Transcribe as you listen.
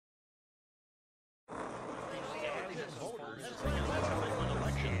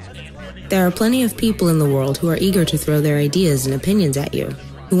There are plenty of people in the world who are eager to throw their ideas and opinions at you,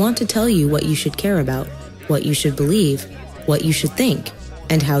 who want to tell you what you should care about, what you should believe, what you should think,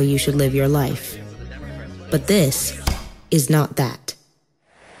 and how you should live your life. But this is not that.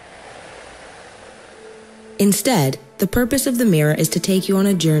 Instead, the purpose of the mirror is to take you on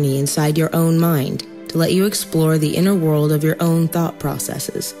a journey inside your own mind, to let you explore the inner world of your own thought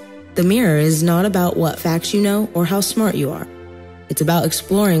processes. The mirror is not about what facts you know or how smart you are. It's about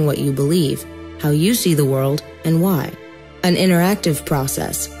exploring what you believe, how you see the world, and why. An interactive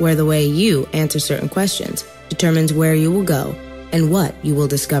process where the way you answer certain questions determines where you will go and what you will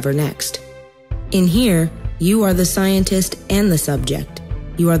discover next. In here, you are the scientist and the subject.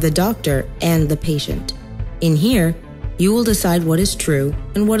 You are the doctor and the patient. In here, you will decide what is true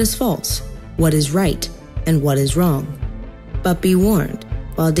and what is false, what is right and what is wrong. But be warned,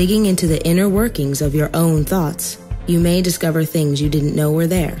 while digging into the inner workings of your own thoughts, you may discover things you didn't know were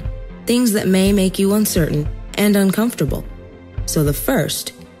there, things that may make you uncertain and uncomfortable. So the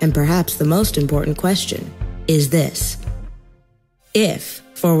first, and perhaps the most important question, is this. If,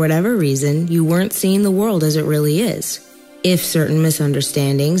 for whatever reason, you weren't seeing the world as it really is, if certain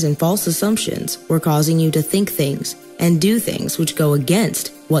misunderstandings and false assumptions were causing you to think things and do things which go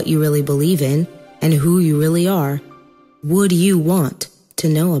against what you really believe in and who you really are, would you want to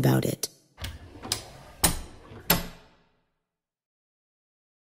know about it?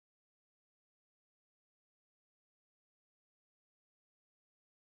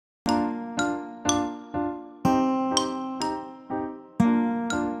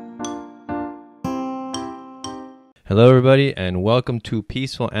 Hello, everybody, and welcome to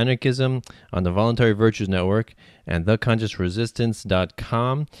Peaceful Anarchism on the Voluntary Virtues Network and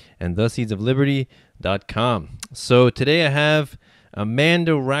theconsciousresistance.com and theseedsofliberty.com. So today I have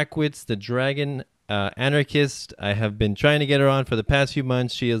Amanda Rachwitz, the Dragon Anarchist. I have been trying to get her on for the past few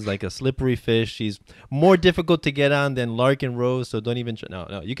months. She is like a slippery fish. She's more difficult to get on than Larken Rose, so don't even try.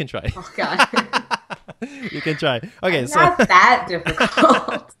 No, you can try. Oh, God. You can try. Okay, it's not that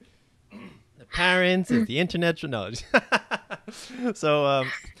difficult. Parents, it's the internet. No. So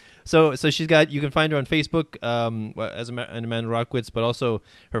she's got, you can find her on Facebook as Amanda Rachwitz, but also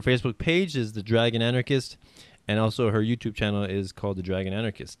her Facebook page is The Dragon Anarchist, and also her YouTube channel is called The Dragon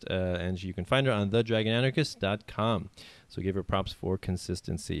Anarchist, and you can find her on thedragonanarchist.com. So give her props for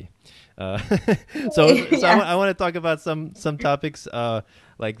consistency. I want to talk about some topics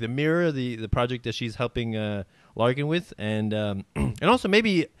like the mirror, the project that she's helping Larken with, and also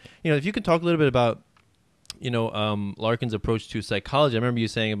maybe, if you could talk a little bit about Larken's approach to psychology. I remember you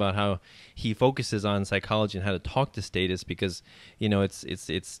saying about how he focuses on psychology and how to talk to statists because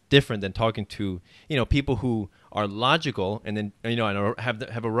it's different than talking to people who are logical and then and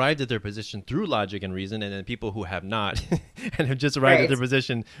have arrived at their position through logic and reason, and then people who have not and have just arrived at their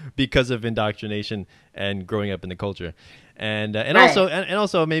position because of indoctrination and growing up in the culture. And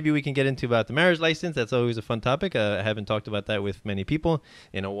also maybe we can get into about the marriage license. That's always a fun topic. I haven't talked about that with many people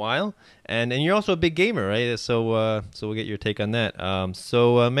in a while. And you're also a big gamer, right? So we'll get your take on that.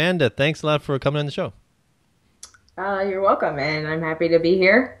 So Amanda, thanks a lot for coming on the show. You're welcome, and I'm happy to be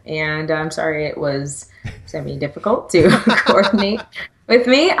here. And I'm sorry it was semi-difficult to coordinate with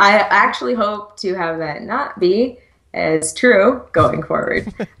me. I actually hope to have that not be as true going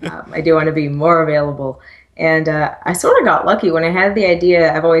forward. I do want to be more available. And I sort of got lucky when I had the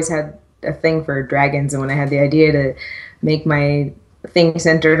idea. I've always had a thing for dragons, and when I had the idea to make my thing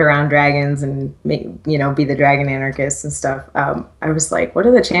centered around dragons and make, be the dragon anarchist and stuff, I was like, what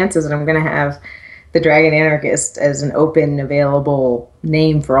are the chances that I'm going to have the Dragon Anarchist as an open, available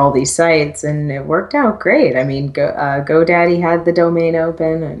name for all these sites? And it worked out great. I mean, GoDaddy had the domain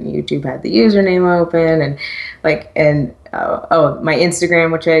open, and YouTube had the username open, and my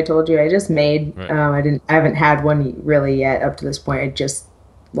Instagram, which I told you I just made. Right. I haven't had one really yet up to this point. I just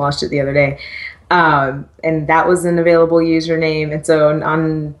launched it the other day. And that was an available username. And so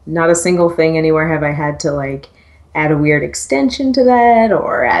on not a single thing anywhere have I had to add a weird extension to that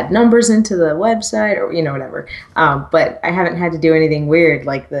or add numbers into the website or, whatever. But I haven't had to do anything weird.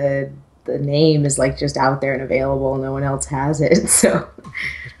 Like the name is just out there and available. No one else has it. So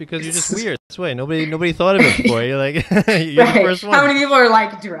it's because you're just weird. That's why nobody thought of it before. You're like, you're right. The first one. How many people are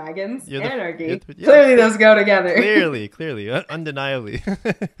like dragons? Anarchy. Clearly those go together. Clearly, undeniably.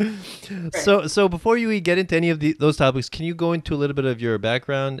 Right. So before you get into any of those topics, can you go into a little bit of your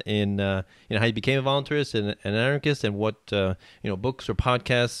background in how you became a voluntarist and an anarchist, and what books or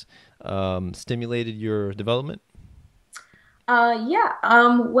podcasts stimulated your development?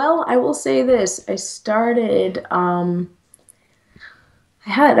 Well, I will say this. I started, I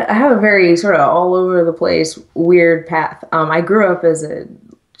have a very sort of all over the place weird path. I grew up as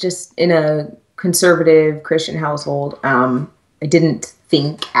just in a conservative Christian household. I didn't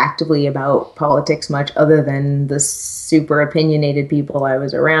think actively about politics much other than the super opinionated people I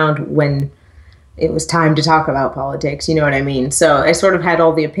was around when it was time to talk about politics. You know what I mean? So I sort of had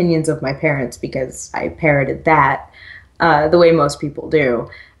all the opinions of my parents because I parroted that the way most people do.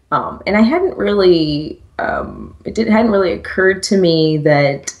 And I hadn't really, hadn't really occurred to me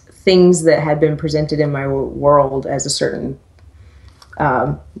that things that had been presented in my world as a certain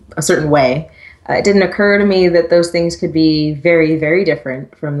way, it didn't occur to me that those things could be very, very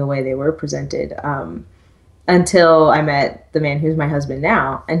different from the way they were presented until I met the man who's my husband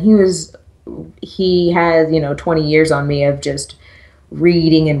now. And he had, 20 years on me of just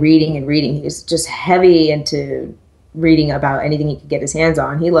reading and reading and reading. He was just heavy into reading about anything he could get his hands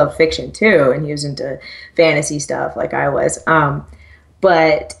on. He loved fiction too, and he was into fantasy stuff like I was.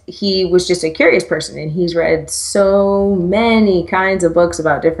 But he was just a curious person, and he's read so many kinds of books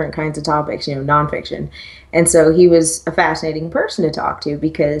about different kinds of topics, nonfiction. And so he was a fascinating person to talk to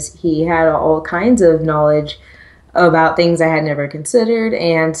because he had all kinds of knowledge about things I had never considered.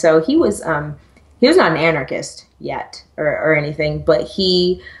 And so he was not an anarchist yet or anything, but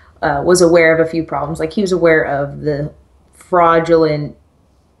he was aware of a few problems. Like he was aware of the fraudulent,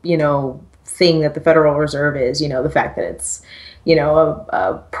 thing that the Federal Reserve is, the fact that it's,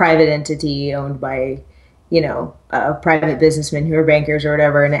 a private entity owned by, private businessmen who are bankers or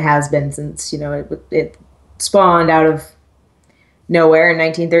whatever. And it has been since, it spawned out of nowhere in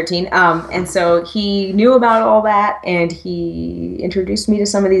 1913. And so he knew about all that, and he introduced me to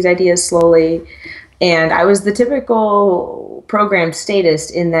some of these ideas slowly. And I was the typical programmed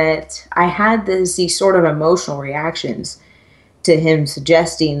statist in that I had these sort of emotional reactions to him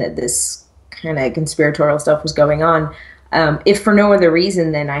suggesting that this kind of conspiratorial stuff was going on. If for no other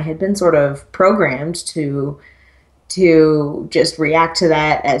reason than I had been sort of programmed to just react to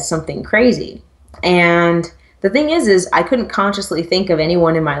that as something crazy. And the thing is I couldn't consciously think of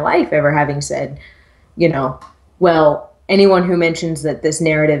anyone in my life ever having said, well, anyone who mentions that this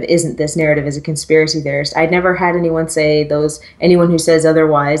narrative isn't this narrative is a conspiracy theorist. I'd never had anyone say anyone who says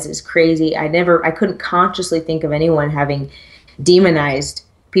otherwise is crazy. I couldn't consciously think of anyone having demonized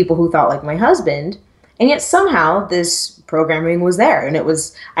people who thought like my husband. And yet somehow this programming was there. And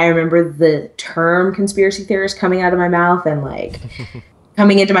I remember the term conspiracy theorist coming out of my mouth and like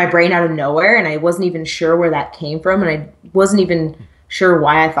coming into my brain out of nowhere. And I wasn't even sure where that came from. And I wasn't even sure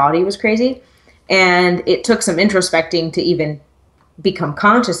why I thought he was crazy. And it took some introspecting to even become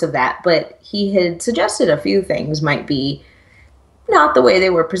conscious of that. But he had suggested a few things might be not the way they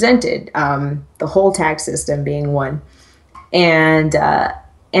were presented. The whole tax system being one. And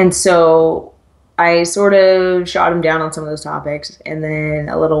so I sort of shot him down on some of those topics. And then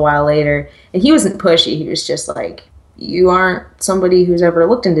a little while later, and he wasn't pushy. He was just like, you aren't somebody who's ever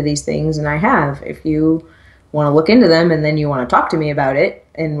looked into these things. And I have. If you want to look into them and then you want to talk to me about it,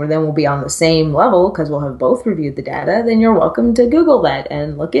 and then we'll be on the same level because we'll have both reviewed the data, then you're welcome to Google that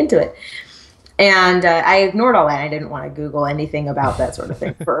and look into it. And I ignored all that. I didn't want to Google anything about that sort of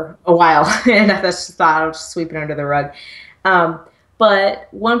thing for a while. And I just thought I was sweeping under the rug. But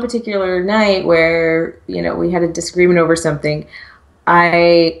one particular night where, we had a disagreement over something,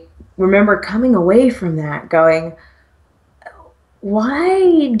 I remember coming away from that going,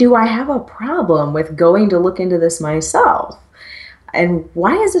 why do I have a problem with going to look into this myself? And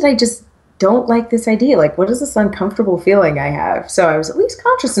why is it I just don't like this idea? Like, what is this uncomfortable feeling I have? So I was at least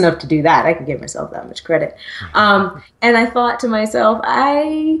conscious enough to do that. I can give myself that much credit. And I thought to myself,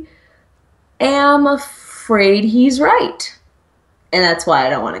 I am afraid he's right. And that's why I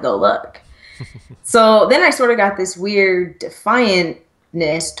don't want to go look. So then I sort of got this weird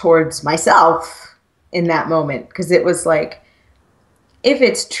defiantness towards myself in that moment. Because it was like, if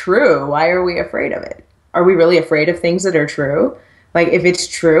it's true, why are we afraid of it? Are we really afraid of things that are true? Like, if it's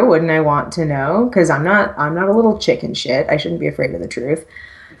true, wouldn't I want to know? Because I'm not a little chicken shit. I shouldn't be afraid of the truth.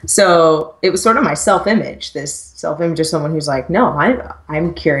 So it was sort of my self-image, this self-image of someone who's like, no,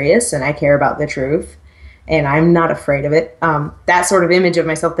 I'm curious and I care about the truth. And I'm not afraid of it. That sort of image of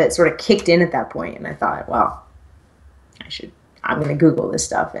myself that sort of kicked in at that point. And I thought, well, I'm going to Google this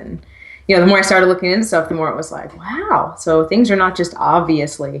stuff. And, the more I started looking into stuff, the more it was like, wow. So things are not just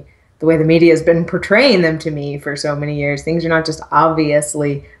obviously the way the media has been portraying them to me for so many years. Things are not just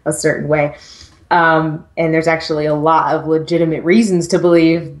obviously a certain way. And there's actually a lot of legitimate reasons to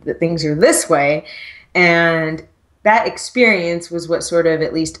believe that things are this way. And that experience was what sort of,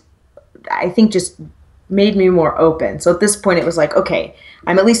 at least, I think just made me more open. So at this point it was like, okay,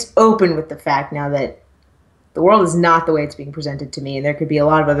 I'm at least open with the fact now that the world is not the way it's being presented to me. And there could be a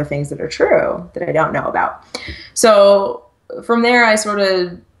lot of other things that are true that I don't know about. So from there, I sort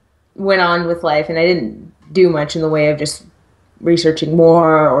of went on with life, and I didn't do much in the way of just researching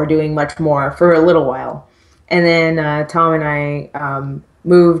more or doing much more for a little while. And then Tom and I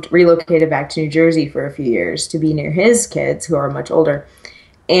relocated back to New Jersey for a few years to be near his kids, who are much older.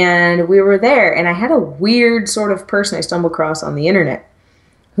 And we were there, and I had a weird sort of person I stumbled across on the internet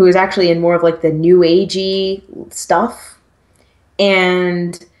who was actually in more of like the new agey stuff.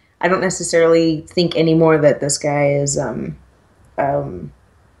 And I don't necessarily think anymore that this guy is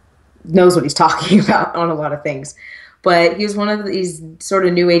knows what he's talking about on a lot of things. But he was one of these sort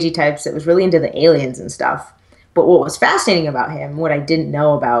of new agey types that was really into the aliens and stuff. But what was fascinating about him, what I didn't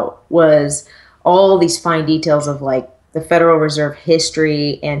know about, was all these fine details of like the Federal Reserve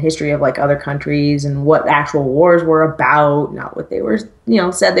history and history of like other countries and what actual wars were about, not what they were,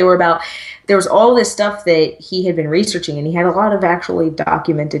 said they were about. There was all this stuff that he had been researching, and he had a lot of actually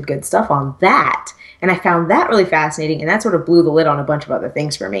documented good stuff on that. And I found that really fascinating, and that sort of blew the lid on a bunch of other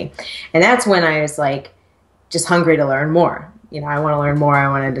things for me. And that's when I was like just hungry to learn more. I want to learn more. I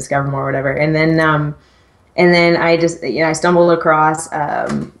want to discover more, whatever. And then I just, I stumbled across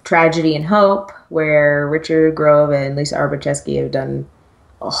Tragedy and Hope, where Richard Grove and Lisa Arbacheski have done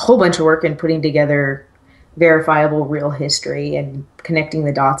a whole bunch of work in putting together verifiable real history and connecting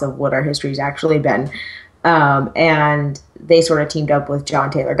the dots of what our history's actually been. And they sort of teamed up with John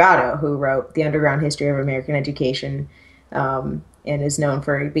Taylor Gatto, who wrote The Underground History of American Education, and is known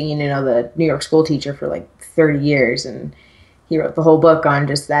for being, the New York school teacher for like 30 years. And he wrote the whole book on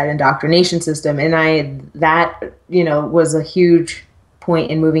just that indoctrination system. And that was a huge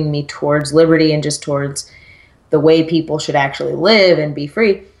point in moving me towards liberty and just towards the way people should actually live and be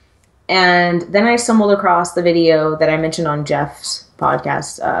free. And then I stumbled across the video that I mentioned on Jeff's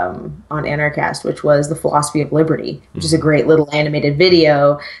podcast on Anarchist, which was The Philosophy of Liberty, which is a great little animated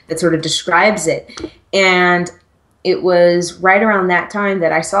video that sort of describes it. And it was right around that time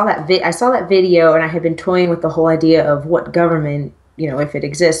that I saw that video, and I had been toying with the whole idea of what government, if it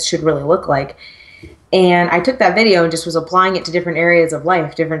exists, should really look like. And I took that video and just was applying it to different areas of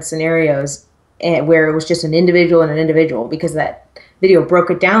life, different scenarios, where it was just an individual and an individual, because that video broke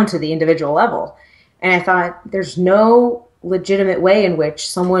it down to the individual level. And I thought, there's no legitimate way in which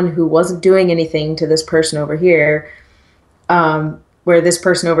someone who wasn't doing anything to this person over here, where this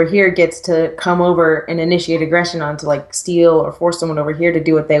person over here gets to come over and initiate aggression on to like steal or force someone over here to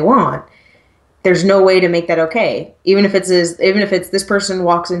do what they want. There's no way to make that okay. Even if it's this person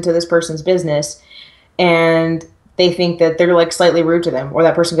walks into this person's business and they think that they're like slightly rude to them, or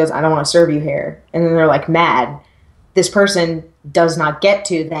that person goes, I don't want to serve you here. And then they're like mad. This person does not get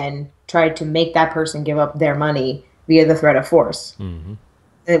to then try to make that person give up their money via the threat of force,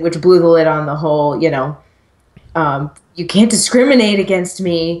 which blew the lid on the whole, you can't discriminate against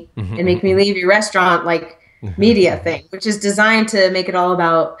me and make me leave your restaurant like media thing, which is designed to make it all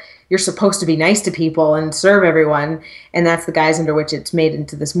about you're supposed to be nice to people and serve everyone. And that's the guise under which it's made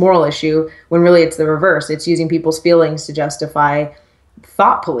into this moral issue, when really it's the reverse. It's using people's feelings to justify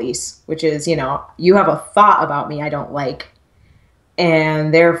thought police, which is, you have a thought about me I don't like,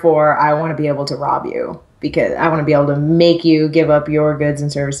 and therefore I want to be able to rob you, because I want to be able to make you give up your goods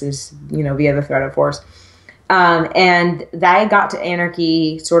and services, via the threat of force. And I got to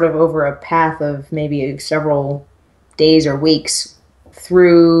anarchy sort of over a path of maybe several days or weeks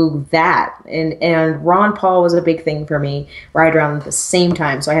through that. And Ron Paul was a big thing for me right around the same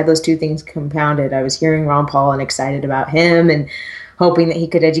time. So I had those two things compounded. I was hearing Ron Paul and excited about him and hoping that he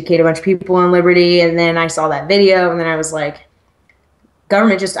could educate a bunch of people on liberty. And then I saw that video, and then I was like,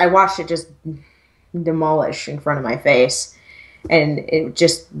 I watched it just demolish in front of my face. And it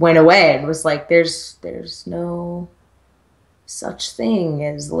just went away and was like, there's no such thing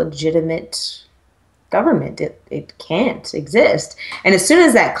as legitimate government. It can't exist. And as soon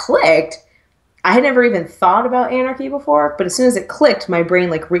as that clicked, I had never even thought about anarchy before, but as soon as it clicked, my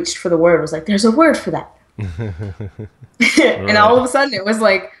brain like reached for the word. It was like, there's a word for that. And all of a sudden it was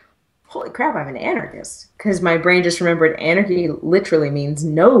like, holy crap, I'm an anarchist. Because my brain just remembered anarchy literally means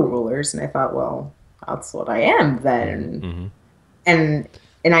no rulers. And I thought, well, that's what I am then. And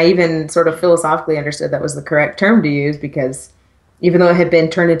I even sort of philosophically understood that was the correct term to use, because even though it had been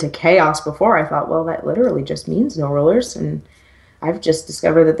turned into chaos before, I thought, well, that literally just means no rulers. And I've just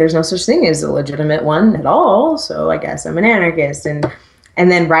discovered that there's no such thing as a legitimate one at all. So I guess I'm an anarchist. And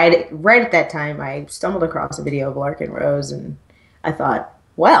then right at that time, I stumbled across a video of Larken Rose, and I thought,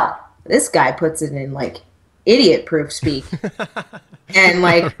 well, this guy puts it in like idiot-proof speak. And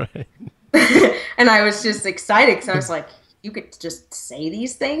like, and I was just excited because I was like, you could just say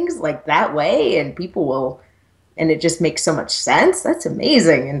these things like that way and people will, and it just makes so much sense. That's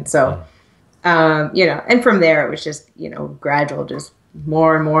amazing. And so, and from there it was just, gradual, just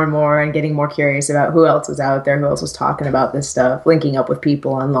more and more and more, and getting more curious about who else was out there, who else was talking about this stuff, linking up with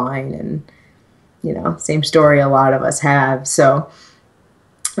people online, and, you know, same story a lot of us have. So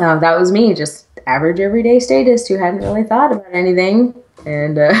that was me, just average everyday statist who hadn't really thought about anything.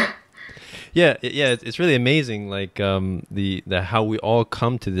 And yeah, it's really amazing, like the how we all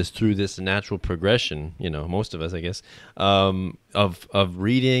come to this through this natural progression. You know, most of us, I guess, of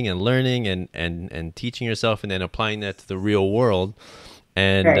reading and learning and teaching yourself, and then applying that to the real world,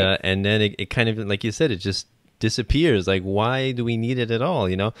 and Right. And then it kind of, like you said, it just disappears. Like, why do we need it at all?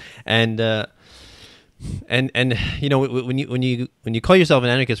 You know, and you know, when you call yourself an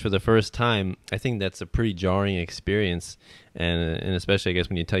anarchist for the first time, I think that's a pretty jarring experience, and especially, I guess,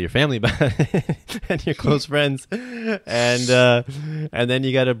 when you tell your family about it and your close friends, and then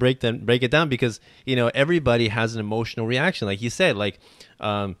you got to break it down, because, you know, everybody has an emotional reaction, like you said. Like,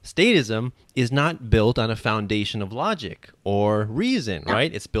 statism is not built on a foundation of logic or reason,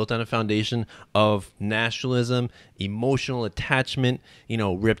 right? It's built on a foundation of nationalism, emotional attachment, you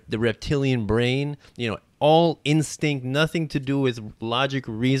know, the reptilian brain, you know, all instinct, nothing to do with logic,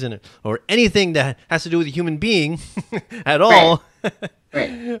 reason, or anything that has to do with a human being at all.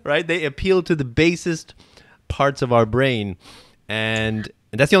 Right. Right? They appeal to the basest parts of our brain, and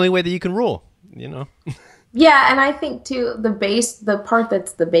that's the only way that you can rule, you know? Yeah, and I think too, the part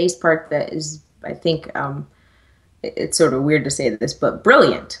that's the base part that is, I think, it's sort of weird to say this, but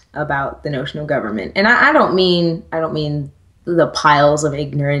brilliant about the notion of government. And I don't mean the piles of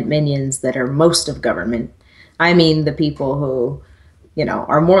ignorant minions that are most of government. I mean the people who, you know,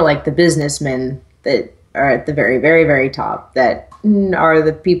 are more like the businessmen that are at the very, very, very top, that are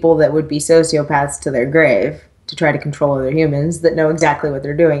the people that would be sociopaths to their grave to try to control other humans, that know exactly what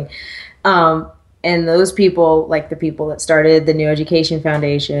they're doing. And those people, like the people that started the New Education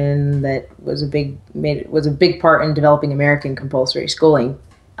Foundation, that was a big part in developing American compulsory schooling,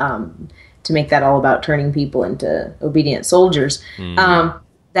 to make that all about turning people into obedient soldiers.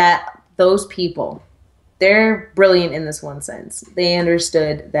 That those people, they're brilliant in this one sense. They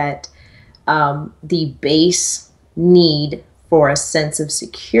understood that the base need for a sense of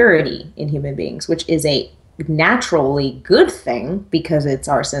security in human beings, which is a naturally good thing, because it's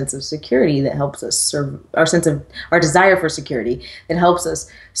our sense of security that helps us our desire for security that helps us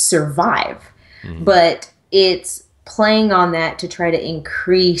survive. But it's playing on that to try to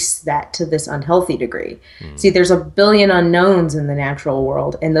increase that to this unhealthy degree. See, there's a billion unknowns in the natural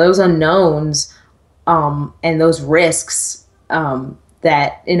world, and those unknowns and those risks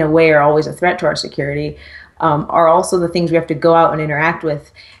that in a way are always a threat to our security are also the things we have to go out and interact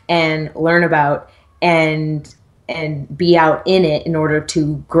with and learn about and be out in it in order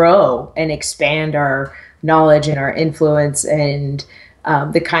to grow and expand our knowledge and our influence and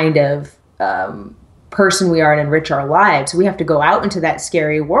the kind of person we are and enrich our lives. We have to go out into that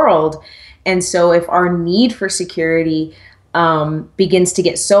scary world. And so if our need for security begins to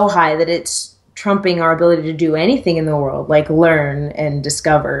get so high that it's trumping our ability to do anything in the world, like learn and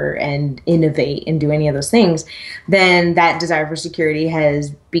discover and innovate and do any of those things, then that desire for security has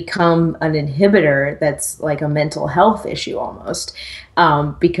become an inhibitor that's like a mental health issue almost,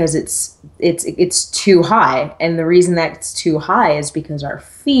 because it's too high. And the reason that it's too high is because our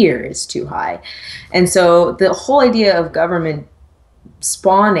fear is too high. And so the whole idea of government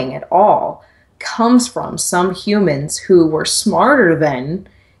spawning at all comes from some humans who were smarter than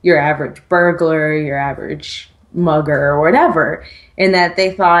your average burglar, your average mugger, or whatever, in that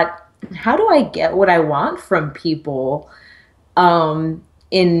they thought, how do I get what I want from people in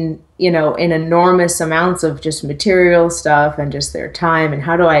enormous amounts of just material stuff and just their time, and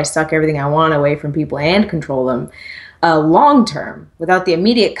how do I suck everything I want away from people and control them long term without the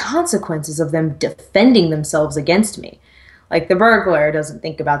immediate consequences of them defending themselves against me? Like the burglar doesn't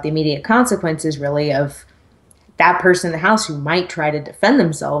think about the immediate consequences really of that person in the house who might try to defend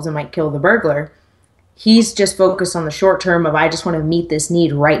themselves and might kill the burglar. He's just focused on the short term of, I just want to meet this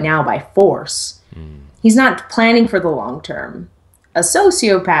need right now by force. He's not planning for the long term. A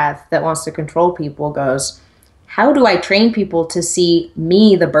sociopath that wants to control people goes, how do I train people to see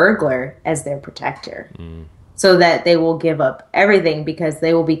me, the burglar, as their protector? So that they will give up everything, because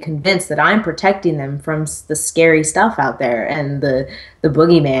they will be convinced that I'm protecting them from the scary stuff out there, and the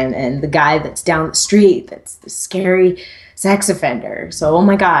boogeyman, and the guy that's down the street that's the scary sex offender. So, oh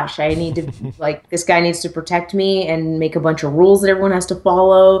my gosh, I need to, like, this guy needs to protect me and make a bunch of rules that everyone has to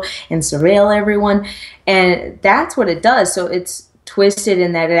follow and surveil everyone. And that's what it does. So it's twisted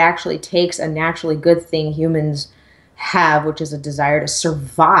in that it actually takes a naturally good thing humans have, which is a desire to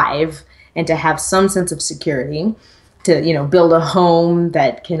survive and to have some sense of security, to, you know, build a home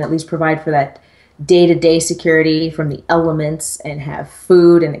that can at least provide for that day-to-day security from the elements and have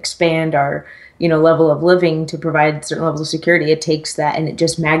food and expand our, level of living to provide certain levels of security, it takes that and it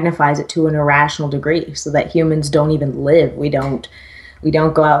just magnifies it to an irrational degree so that humans don't even live. We don't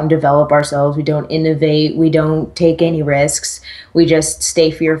go out and develop ourselves. We don't innovate. We don't take any risks. We just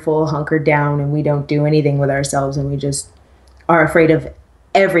stay fearful, hunkered down, and we don't do anything with ourselves. And we just are afraid of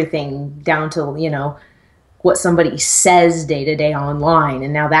everything down to, what somebody says day to day online.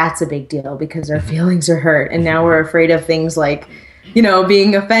 And now that's a big deal because our feelings are hurt. And now we're afraid of things like,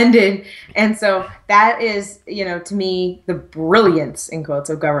 being offended. And so that is, to me, the brilliance, in quotes,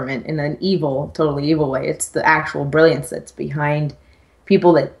 of government in an totally evil way. It's the actual brilliance that's behind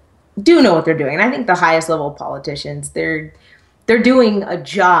people that do know what they're doing. And I think the highest level politicians, they're doing a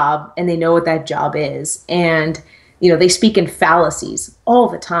job and they know what that job is. And, they speak in fallacies all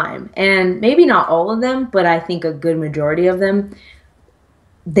the time. And maybe not all of them, but I think a good majority of them,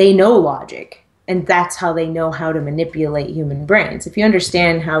 they know logic. And that's how they know how to manipulate human brains. If you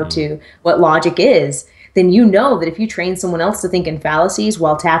understand what logic is, then you know that if you train someone else to think in fallacies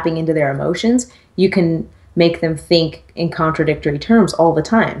while tapping into their emotions, you can make them think in contradictory terms all the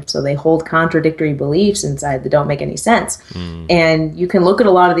time. So they hold contradictory beliefs inside that don't make any sense. And you can look at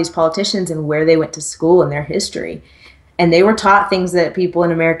a lot of these politicians and where they went to school and their history. And they were taught things that people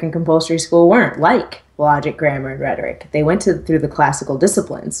in American compulsory school weren't, like logic, grammar, and rhetoric. They went through the classical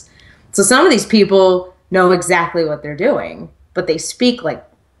disciplines. So some of these people know exactly what they're doing, but they speak like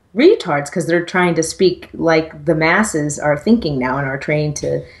retards because they're trying to speak like the masses are thinking now and are trained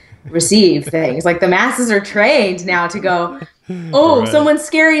to receive things. Like the masses are trained now to go, oh, right, someone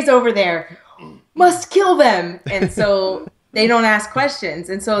scary's over there, must kill them. And so they don't ask questions.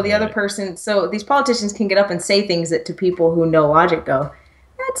 And so the other person, so these politicians can get up and say things that to people who know logic go,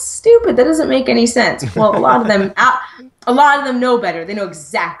 that's stupid. That doesn't make any sense. Well, a lot of them know better. They know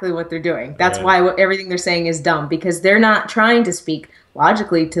exactly what they're doing. That's why everything they're saying is dumb, because they're not trying to speak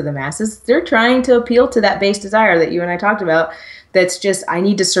logically to the masses. They're trying to appeal to that base desire that you and I talked about. That's just, I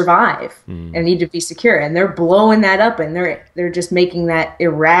need to survive and I need to be secure. And they're blowing that up and they're just making that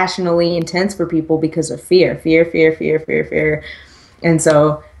irrationally intense for people because of fear. And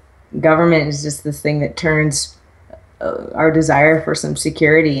so government is just this thing that turns our desire for some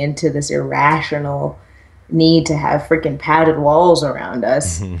security into this irrational need to have freaking padded walls around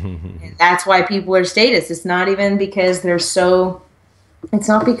us. And that's why people are statists. It's not even because it's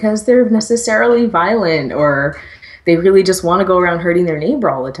not because they're necessarily violent or they really just want to go around hurting their neighbor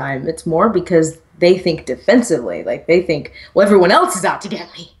all the time. It's more because they think defensively. Like they think, well, everyone else is out to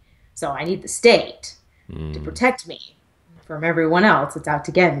get me, so I need the state to protect me from everyone else that's out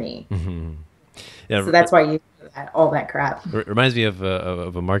to get me. Yeah, so that's why you all that crap. Reminds me of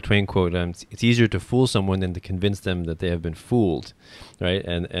a Mark Twain quote. It's easier to fool someone than to convince them that they have been fooled, right?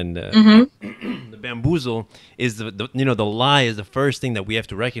 And the bamboozle is the lie is the first thing that we have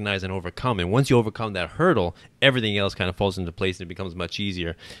to recognize and overcome. And once you overcome that hurdle, everything else kind of falls into place and it becomes much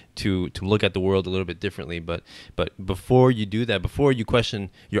easier to look at the world a little bit differently. But before you do that, before you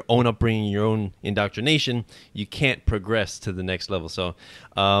question your own upbringing, your own indoctrination, you can't progress to the next level. So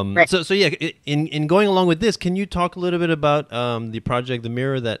so yeah, in going along with this, can you talk a little bit about the project, The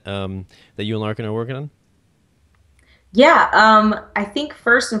Mirror, that you and Larken are working on? Yeah, I think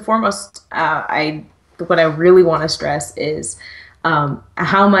first and foremost, what I really want to stress is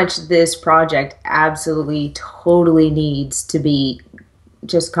how much this project absolutely, totally needs to be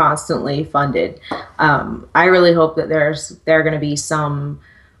just constantly funded. I really hope that there are going to be some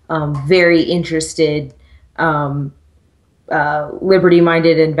very interested,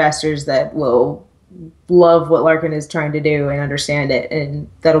 liberty-minded investors that will love what Larken is trying to do and understand it, and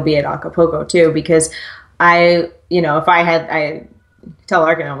that'll be at Acapulco too, because I tell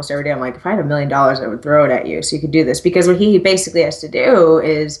Larken almost every day, I'm like, if I had $1 million, I would throw it at you so you could do this, because what he basically has to do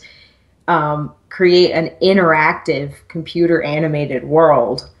is create an interactive computer animated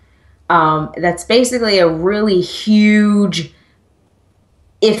world that's basically a really huge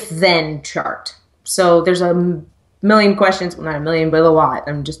if-then chart. So there's a million questions, well, not a million, but a lot.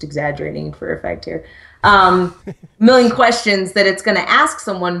 I'm just exaggerating for effect here. Million questions that it's going to ask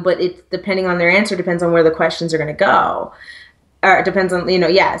someone, but it's depending on their answer, depends on where the questions are going to go. Or it depends on,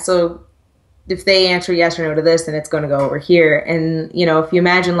 so if they answer yes or no to this, then it's going to go over here. And, if you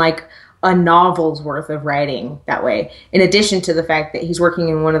imagine like a novel's worth of writing that way, in addition to the fact that he's working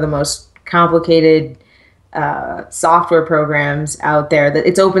in one of the most complicated software programs out there, that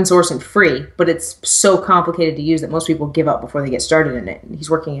it's open source and free, but it's so complicated to use that most people give up before they get started in it. He's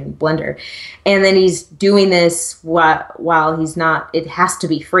working in Blender, and then he's doing this while he's not, it has to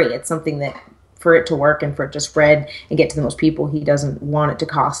be free. It's something that for it to work and for it to spread and get to the most people, he doesn't want it to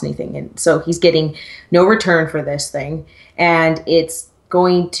cost anything. And so he's getting no return for this thing. And it's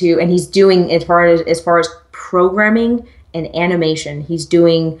going to, and he's doing, as far as programming and animation, he's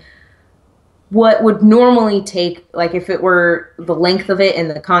doing what would normally take, like if it were the length of it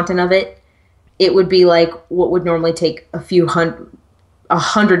and the content of it, it would be like what would normally take a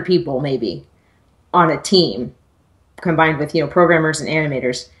hundred people maybe on a team, combined with, programmers and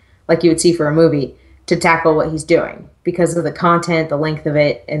animators, like you would see for a movie, to tackle what he's doing because of the content, the length of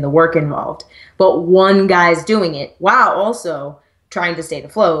it, and the work involved. But one guy's doing it while also trying to stay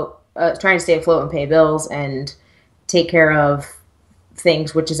afloat and pay bills and take care of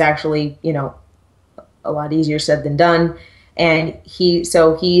things, which is actually, a lot easier said than done. And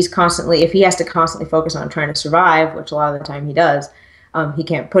he's constantly, if he has to constantly focus on trying to survive, which a lot of the time he does, he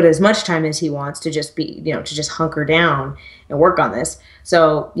can't put as much time as he wants to just be, to just hunker down and work on this.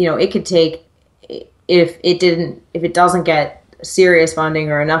 So, it could take, if it doesn't get serious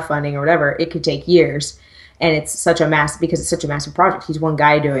funding or enough funding or whatever, it could take years. And it's such a massive project. He's one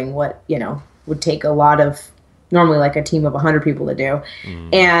guy doing what, would take a lot of, normally like a team of 100 people to do.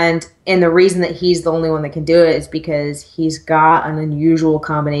 And the reason that he's the only one that can do it is because he's got an unusual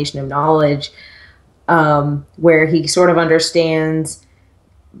combination of knowledge, where he sort of understands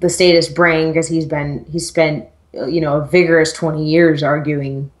the statist brain, because he's spent a vigorous 20 years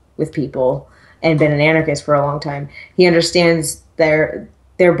arguing with people and been an anarchist for a long time. He understands their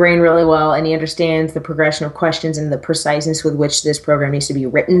brain really well, and he understands the progression of questions and the preciseness with which this program needs to be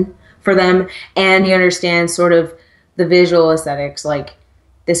written for them. And he understands sort of the visual aesthetics, like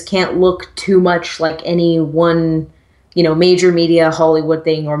this can't look too much like any one, major media, Hollywood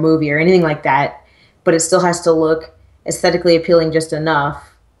thing or movie or anything like that, but it still has to look aesthetically appealing just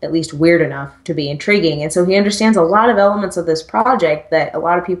enough, at least weird enough, to be intriguing. And so he understands a lot of elements of this project that a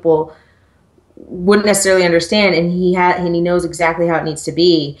lot of people wouldn't necessarily understand, and he knows exactly how it needs to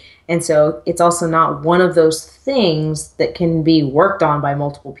be. And so it's also not one of those things that can be worked on by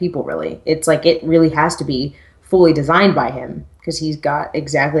multiple people, really. It's like it really has to be fully designed by him, because he's got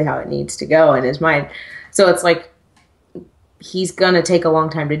exactly how it needs to go in his mind. So it's like he's going to take a long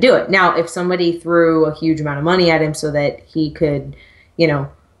time to do it. Now, if somebody threw a huge amount of money at him so that he could,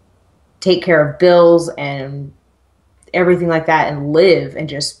 take care of bills and everything like that and live and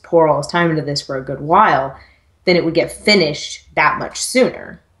just pour all his time into this for a good while, then it would get finished that much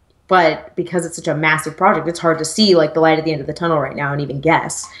sooner. But because it's such a massive project, it's hard to see like the light at the end of the tunnel right now and even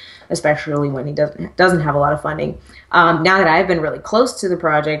guess, especially when he doesn't have a lot of funding. Now that I've been really close to the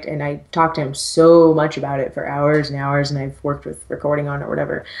project and I talked to him so much about it for hours and hours, and I've worked with recording on it or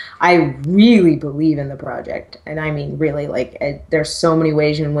whatever, I really believe in the project. And I mean, really, there's so many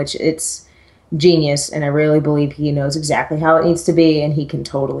ways in which it's genius, and I really believe he knows exactly how it needs to be, and he can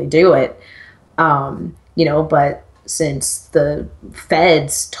totally do it. But since the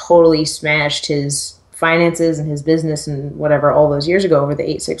feds totally smashed his finances and his business and whatever all those years ago over the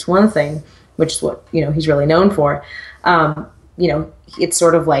 861 thing, which is what, he's really known for, it's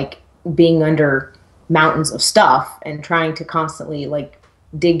sort of like being under mountains of stuff and trying to constantly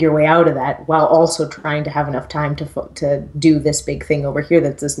dig your way out of that while also trying to have enough time to do this big thing over here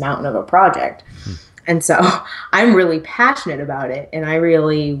that's this mountain of a project. And so I'm really passionate about it, and I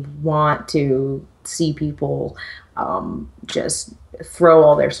really want to see people just throw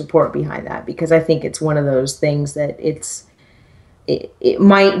all their support behind that, because I think it's one of those things that it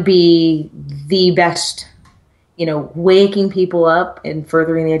might be the best, waking people up and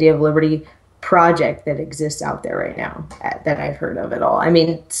furthering the idea of liberty project that exists out there right now that I've heard of at all. I mean,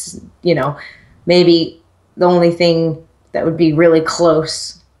 it's, maybe the only thing that would be really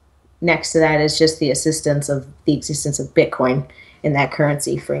close next to that is just the existence of Bitcoin in that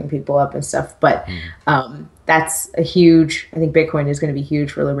currency, freeing people up and stuff. But that's a huge, I think Bitcoin is going to be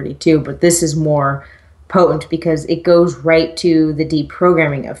huge for liberty too, but this is more potent because it goes right to the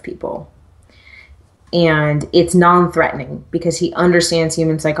deprogramming of people. And it's non-threatening because he understands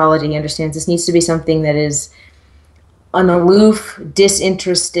human psychology. He understands this needs to be something that is an aloof,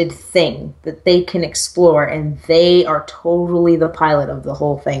 disinterested thing that they can explore, and they are totally the pilot of the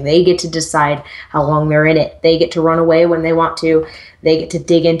whole thing. They get to decide how long they're in it. They get to run away when they want to. They get to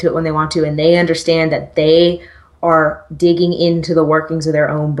dig into it when they want to, and they understand that they are digging into the workings of their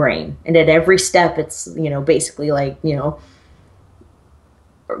own brain. And at every step, it's, basically trying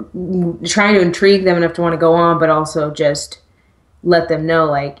to intrigue them enough to want to go on, but also just let them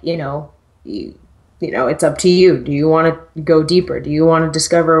know, it's up to you. Do you want to go deeper? Do you want to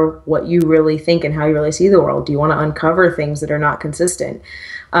discover what you really think and how you really see the world? Do you want to uncover things that are not consistent?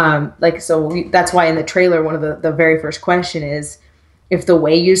 That's why in the trailer, one of the very first question is, if the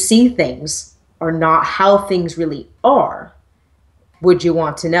way you see things are not how things really are, would you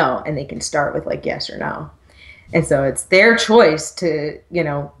want to know? And they can start with like yes or no. And so it's their choice to, you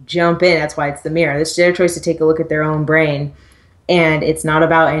know, jump in. That's why it's the mirror. It's their choice to take a look at their own brain. And it's not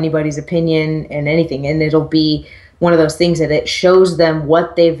about anybody's opinion and anything. And it'll be one of those things that it shows them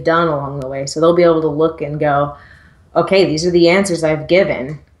what they've done along the way. So they'll be able to look and go, okay, these are the answers I've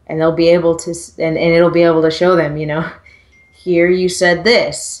given. And they'll be able to, and it'll be able to show them, you know, here you said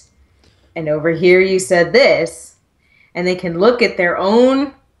this. And over here you said this. And they can look at their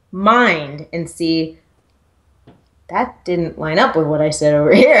own mind and see, that didn't line up with what I said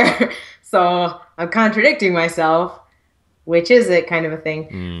over here. So I'm contradicting myself. Which is it, kind of a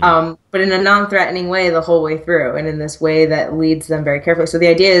thing. But in a non-threatening way the whole way through, and in this way that leads them very carefully. So the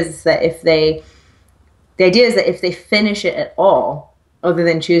idea is that if they finish it at all, other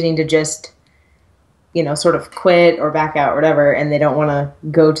than choosing to just, you know, sort of quit or back out or whatever, and they don't want to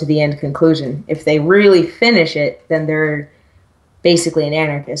go to the end conclusion, if they really finish it, then they're basically an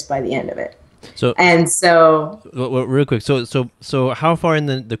anarchist by the end of it. So well, real quick, so how far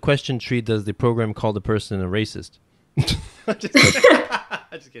in the question tree does the program call the person a racist? I'm just kidding. I'm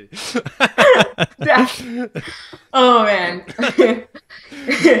just kidding. Oh man.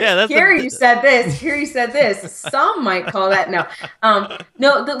 Yeah, that's here you said this. Here you said this. Some might call that no.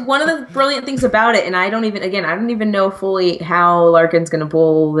 One of the brilliant things about it, and I don't even know fully how Larken's going to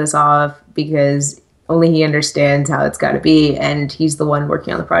pull this off, because only he understands how it's got to be, and he's the one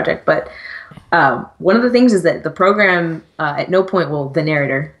working on the project. But one of the things is that the program at no point will the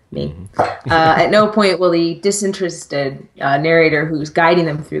narrator. At no point will the disinterested narrator who's guiding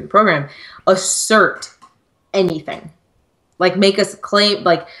them through the program assert anything, like make us claim,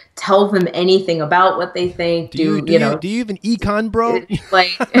 like tell them anything about what they think. Do you even econ, bro?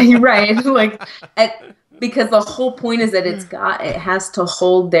 Like right, like because the whole point is that it has to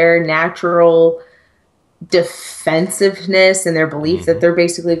hold their natural defensiveness and their belief that they're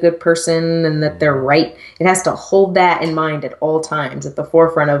basically a good person and that they're right. It has to hold that in mind at all times, at the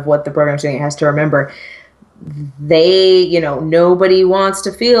forefront of what the program's doing. It has to remember nobody wants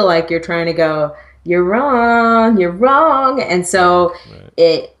to feel like you're trying to go, you're wrong. And so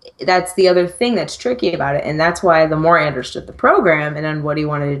that's the other thing that's tricky about it. And that's why the more I understood the program and then what he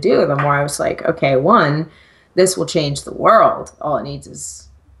wanted to do, the more I was like, okay, one, this will change the world. All it needs is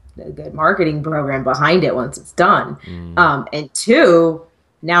a good marketing program behind it once it's done. And two,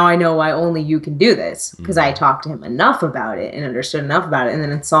 now I know why only you can do this, because I talked to him enough about it and understood enough about it, and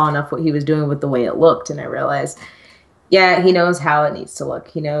then saw enough what he was doing with the way it looked, and I realized, yeah, he knows how it needs to look.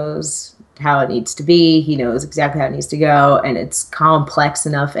 He knows how it needs to be. He knows exactly how it needs to go, and it's complex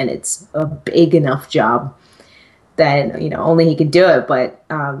enough and it's a big enough job that, only he can do it. But,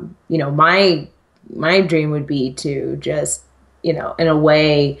 my dream would be to just, in a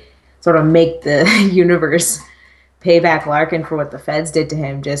way, sort of make the universe pay back Larken for what the feds did to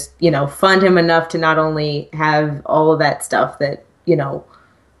him. Just, fund him enough to not only have all of that stuff that,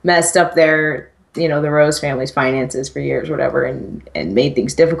 messed up their, the Rose family's finances for years, whatever, and made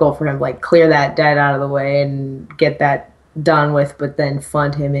things difficult for him, like clear that debt out of the way and get that done with, but then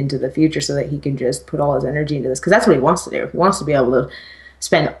fund him into the future so that he can just put all his energy into this. Because that's what he wants to do. He wants to be able to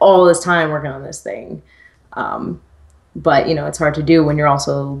spend all his time working on this thing. But, it's hard to do when you're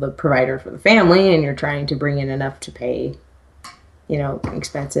also the provider for the family and you're trying to bring in enough to pay,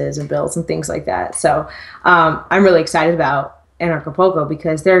 expenses and bills and things like that. So I'm really excited about Anarchist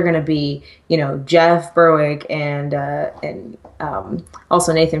because they're going to be, Jeff Berwick and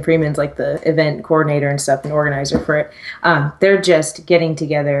also Nathan Freeman's like the event coordinator and stuff and organizer for it. They're just getting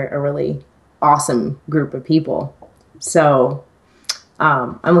together a really awesome group of people. So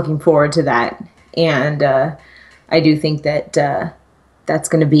I'm looking forward to that. And I do think that that's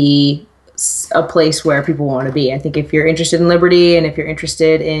going to be a place where people want to be. I think if you're interested in liberty and if you're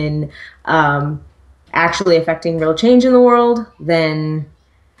interested in actually affecting real change in the world, then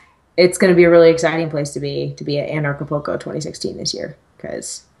it's going to be a really exciting place to be at Anarchist 2016 this year,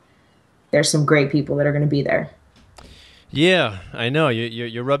 because there's some great people that are going to be there. Yeah, I know.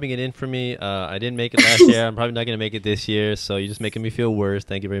 You're rubbing it in for me. I didn't make it last year. I'm probably not going to make it this year, so you're just making me feel worse.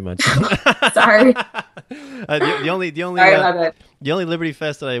 Thank you very much. Sorry. The only Sorry about that. The only Liberty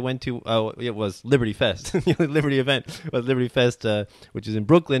Fest that I went to, it was Liberty Fest. The only Liberty event was Liberty Fest, which is in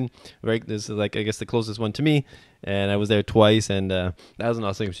Brooklyn. Right, this is like, I guess, the closest one to me, and I was there twice, and that was an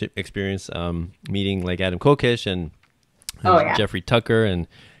awesome experience. Meeting like Adam Kokesh and Oh, yeah. Jeffrey Tucker and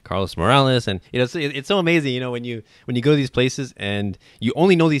Carlos Morales, and it's so amazing, when you go to these places and you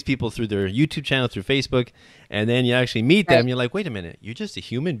only know these people through their YouTube channel, through Facebook, and then you actually meet them, you're like, wait a minute, you're just a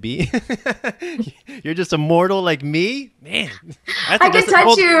human being. You're just a mortal like me, man. I can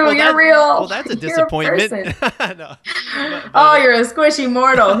touch you. You're real. Well, that's a disappointment. No. Oh, you're a squishy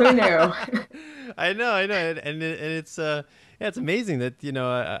mortal. Who knew? I know, and it's it's amazing that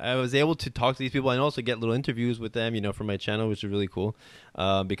I was able to talk to these people and also get little interviews with them, from my channel, which is really cool,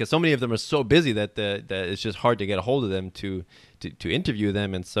 because so many of them are so busy that it's just hard to get a hold of them to interview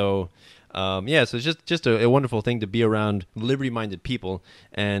them, and so so it's just a wonderful thing to be around liberty-minded people,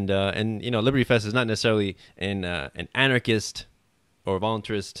 and Liberty Fest is not necessarily an anarchist or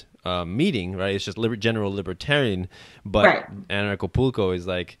voluntarist meeting, right? It's just general libertarian, but Anarchapulco is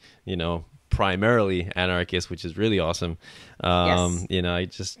like primarily anarchist, which is really awesome.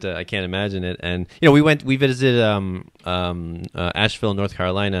 Yes. I can't imagine it. And we visited Asheville, North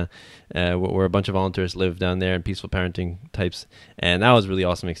Carolina, where a bunch of volunteers live down there, and peaceful parenting types, and that was a really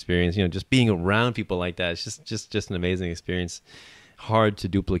awesome experience. Just being around people like that, it's just an amazing experience. Hard to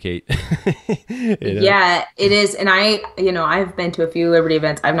duplicate. Yeah, it is. And I've been to a few Liberty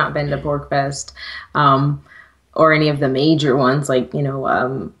events. I've not been to Pork Fest, or any of the major ones, like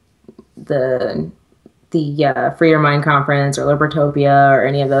the Free Your Mind conference or Libertopia or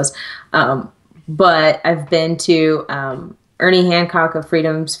any of those. But I've been to Ernie Hancock of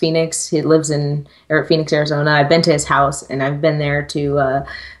Freedom's Phoenix. He lives in Phoenix, Arizona. I've been to his house, and I've been there to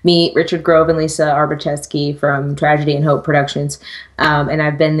meet Richard Grove and Lisa Arbacheski from Tragedy and Hope Productions. And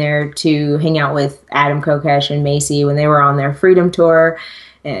I've been there to hang out with Adam Kokesh and Macy when they were on their Freedom Tour,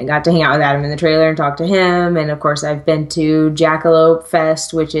 and got to hang out with Adam in the trailer and talk to him. And of course, I've been to Jackalope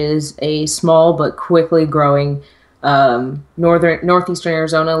Fest, which is a small but quickly growing northeastern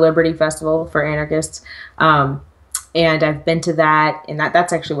Arizona Liberty Festival for anarchists. And I've been to that, and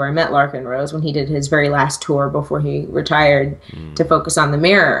that's actually where I met Larken Rose when he did his very last tour before he retired to focus on the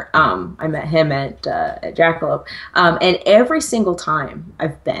mirror. I met him at Jackalope. And every single time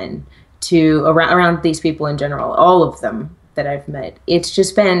I've been to around these people in general, all of them that I've met, it's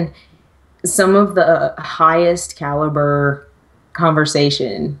just been some of the highest caliber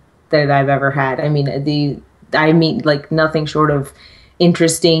conversation that I've ever had. I mean, I meet like nothing short of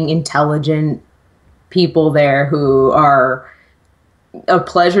interesting, intelligent people there who are a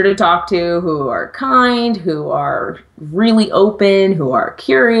pleasure to talk to, who are kind, who are really open, who are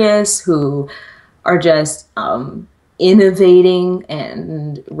curious, who are just innovating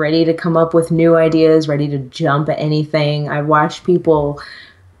and ready to come up with new ideas, ready to jump at anything. I've watched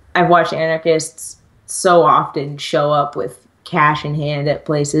anarchists so often show up with cash in hand at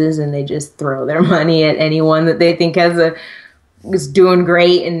places, and they just throw their money at anyone that they think is doing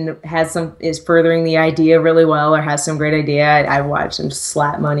great and is furthering the idea really well, or has some great idea. I watch them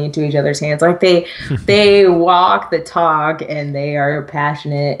slap money into each other's hands. Like they walk the talk, and they are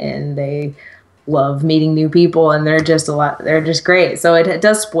passionate, and they love meeting new people, and they're just great. So it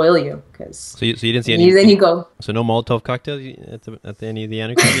does spoil you, because so you didn't see any. Then you go. So no Molotov cocktails at any of the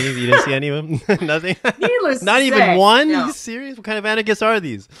anarchist meetings. You didn't see any of them. Nothing. Needless Not to even say, one. no. Are you serious? What kind of anarchists are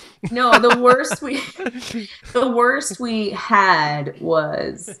these? No, the worst we had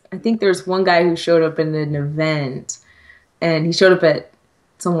was, I think there's one guy who showed up in an event, and he showed up at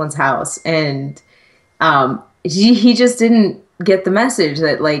someone's house, and he just didn't get the message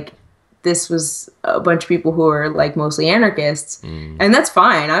that like this was a bunch of people who are like mostly anarchists, and that's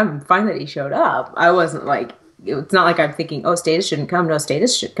fine. I'm fine that he showed up. I wasn't like, it's not like I'm thinking, oh, Statist shouldn't come. No,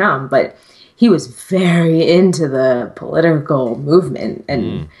 Statist should come. But he was very into the political movement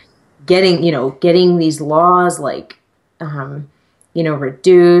and getting these laws like,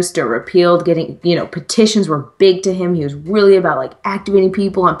 reduced or repealed, getting, petitions were big to him. He was really about like activating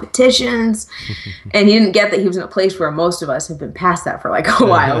people on petitions. And he didn't get that he was in a place where most of us have been past that for like a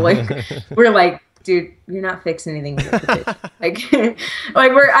while. Like we're like, dude, you're not fixing anything with the petition.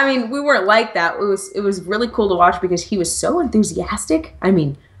 We weren't like that. It was really cool to watch because he was so enthusiastic. I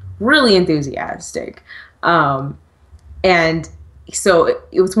mean, really enthusiastic. And so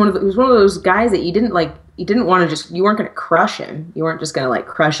it was one of those guys that you didn't want to you weren't going to crush him. You weren't just going to like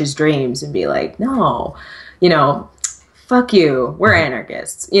crush his dreams and be like, no, fuck you, we're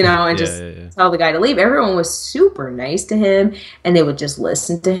anarchists, and tell the guy to leave. Everyone was super nice to him, and they would just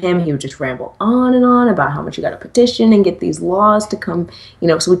listen to him. He would just ramble on and on about how much you got to petition and get these laws to come,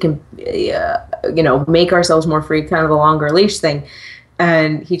 so we can, make ourselves more free, kind of a longer leash thing.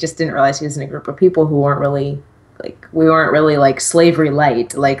 And he just didn't realize he was in a group of people who weren't really like slavery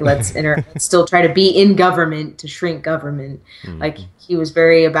light. Like let's still try to be in government to shrink government. Like he was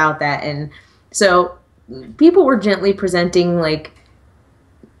very about that. And so people were gently presenting like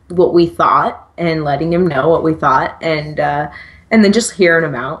what we thought and letting him know what we thought, and then just hearing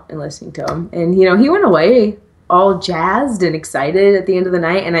him out and listening to him. And he went away all jazzed and excited at the end of the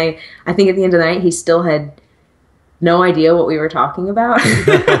night, and I think at the end of the night he still had no idea what we were talking about.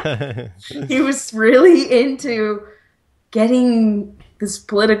 He was really into getting this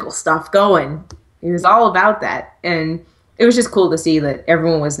political stuff going. He was all about that, and it was just cool to see that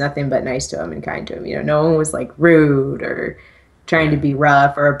everyone was nothing but nice to him and kind to him. No one was like rude or trying to be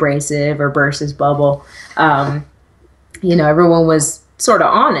rough or abrasive or burst his bubble. Everyone was sort of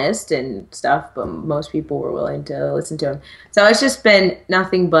honest and stuff, but most people were willing to listen to him. So it's just been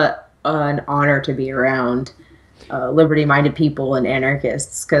nothing but an honor to be around liberty-minded people and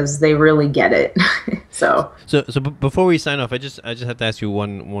anarchists, because they really get it. So before we sign off, I just have to ask you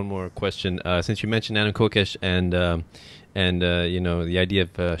one more question. Since you mentioned Adam Kokesh and the idea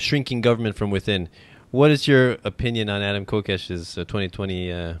of shrinking government from within, what is your opinion on Adam Kokesh's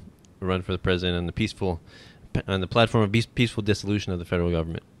 2020 run for the president on the platform of peaceful dissolution of the federal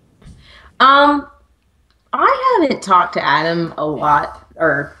government? I haven't talked to Adam a lot,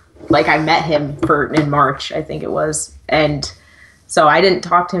 or I met him in March, I think it was, and so I didn't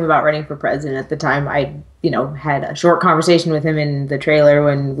talk to him about running for president at the time. I had a short conversation with him in the trailer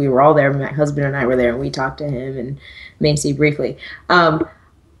when we were all there. My husband and I were there, and we talked to him and Macy briefly. And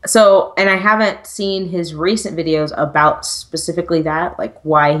I haven't seen his recent videos about specifically that,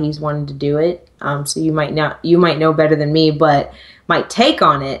 why he's wanted to do it. So you might know better than me, but my take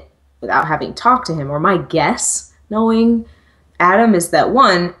on it, without having talked to him, or my guess, knowing Adam, is that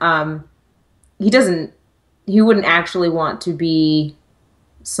one, he wouldn't actually want to be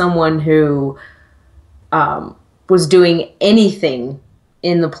someone who was doing anything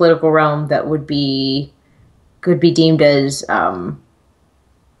in the political realm that could be deemed as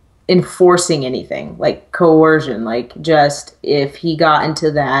enforcing anything, like coercion. Just if he got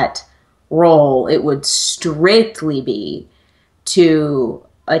into that role, it would strictly be to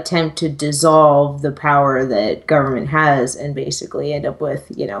attempt to dissolve the power that government has and basically end up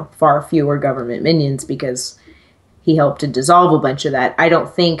with, far fewer government minions, because he helped to dissolve a bunch of that. I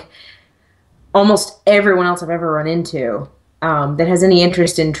don't think almost everyone else I've ever run into that has any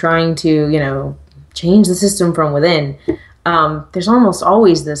interest in trying to, change the system from within, there's almost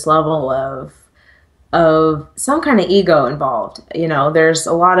always this level of some kind of ego involved. There's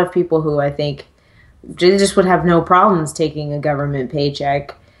a lot of people who I think just would have no problems taking a government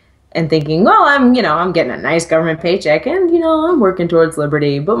paycheck and thinking, well, I'm getting a nice government paycheck, and, I'm working towards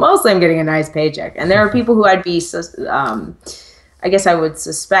liberty, but mostly I'm getting a nice paycheck. And there are people who I'd be, I guess I would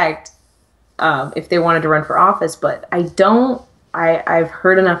suspect, if they wanted to run for office, but I've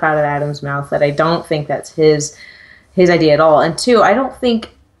heard enough out of Adam's mouth that I don't think that's his idea at all. And two, I don't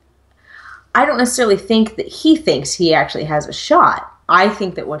necessarily think that he thinks he actually has a shot. I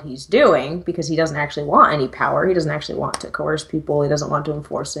think that what he's doing, because he doesn't actually want any power, he doesn't actually want to coerce people, he doesn't want to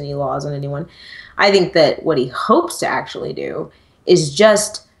enforce any laws on anyone. I think that what he hopes to actually do is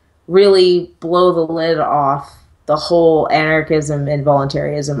just really blow the lid off the whole anarchism and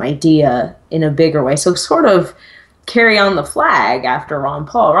voluntarism idea in a bigger way. So sort of carry on the flag after Ron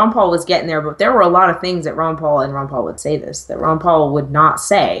Paul. Ron Paul was getting there, but there were a lot of things that Ron Paul would say this, that Ron Paul would not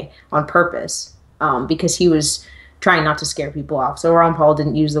say on purpose, because he was trying not to scare people off. So Ron Paul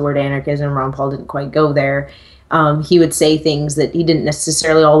didn't use the word anarchism. Ron Paul didn't quite go there. He would say things that he didn't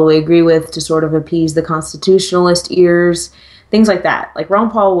necessarily all the way agree with to sort of appease the constitutionalist ears, things like that.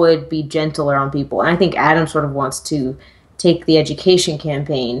 Ron Paul would be gentler on people. And I think Adam sort of wants to take the education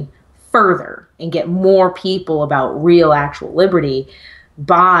campaign further and get more people about real actual liberty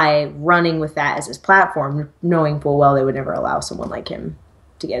by running with that as his platform, knowing full well they would never allow someone like him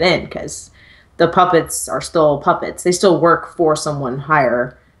to get in, because the puppets are still puppets. They still work for someone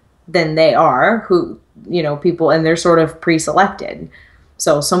higher than they are, who, people, and they're sort of pre-selected.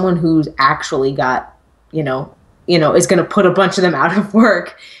 So someone who's actually got, is going to put a bunch of them out of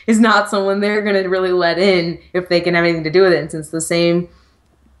work is not someone they're going to really let in if they can have anything to do with it. And since the same,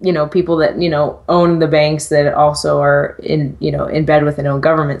 people that, own the banks that also are in bed with and own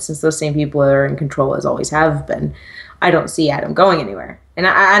government, since those same people that are in control as always have been, I don't see Adam going anywhere. And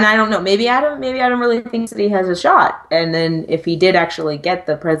I don't know, maybe Adam really thinks that he has a shot. And then if he did actually get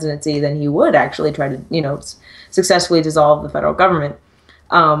the presidency, then he would actually try to, successfully dissolve the federal government.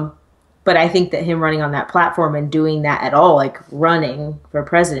 But I think that him running on that platform and doing that at all, running for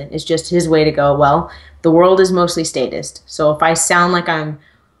president, is just his way to go, well, the world is mostly statist. So if I sound like I'm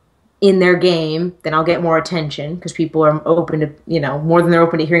in their game, then I'll get more attention, because people are open to, more than they're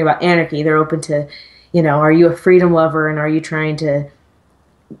open to hearing about anarchy, they're open to, are you a freedom lover, and are you trying to,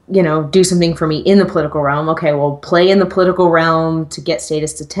 do something for me in the political realm. Okay, well, play in the political realm to get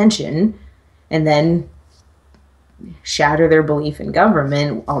statist attention, and then shatter their belief in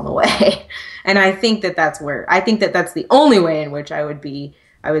government on the way. And I think that that's the only way in which I would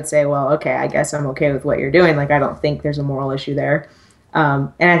say, well, okay, I guess I'm okay with what you're doing. Like, I don't think there's a moral issue there.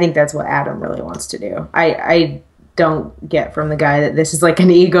 And I think that's what Adam really wants to do. I don't get from the guy that this is like an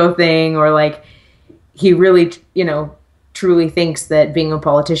ego thing, or like he really, truly thinks that being a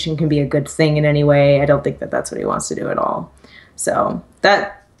politician can be a good thing in any way. I don't think that that's what he wants to do at all. So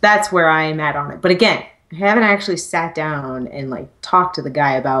that's where I'm at on it. But again, I haven't actually sat down and like talked to the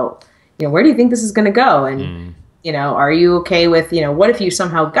guy about, where do you think this is going to go? And, are you okay with, what if you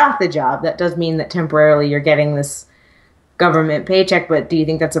somehow got the job? That does mean that temporarily you're getting this government paycheck, but do you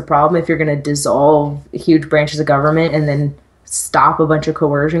think that's a problem if you're going to dissolve huge branches of government and then stop a bunch of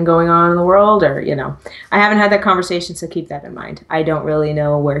coercion going on in the world? Or, I haven't had that conversation, so keep that in mind. I don't really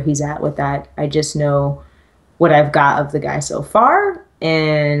know where he's at with that. I just know what I've got of the guy so far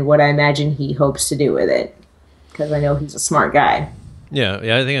and what I imagine he hopes to do with it, because I know he's a smart guy. Yeah,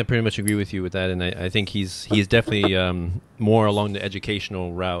 I think I pretty much agree with you with that, and I think he's definitely more along the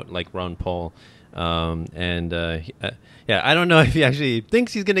educational route, like Ron Paul, I don't know if he actually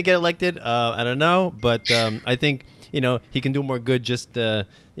thinks he's going to get elected. I don't know, but I think he can do more good. Just I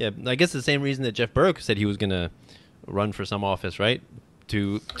guess the same reason that Jeff Berwick said he was going to run for some office, right?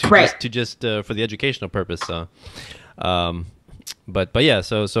 Just for the educational purpose. But yeah,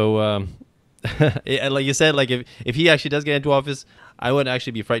 so like you said, like if he actually does get into office, I would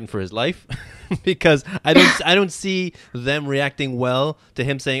actually be frightened for his life because I don't see them reacting well to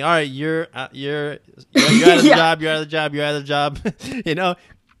him saying, "All right, you're out of the job, you're out of the job, you're out of the job,"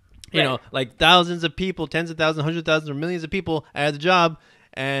 like thousands of people, tens of thousands, hundreds of thousands, or millions of people out of the job,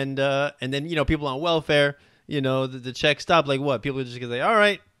 and then people on welfare, the check stop. Like what? People are just gonna say, "All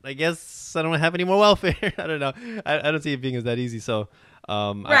right, I guess I don't have any more welfare." I don't know. I don't see it being as that easy. So.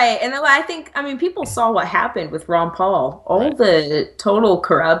 Right. And I think, people saw what happened with Ron Paul, all the total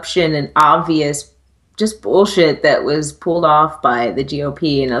corruption and obvious just bullshit that was pulled off by the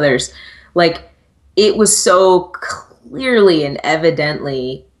GOP and others. Like, it was so clearly and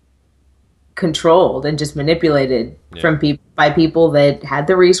evidently controlled and just manipulated by people that had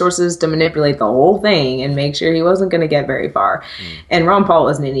the resources to manipulate the whole thing and make sure he wasn't going to get very far. And Ron Paul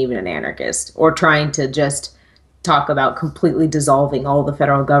wasn't even an anarchist or trying to just talk about completely dissolving all the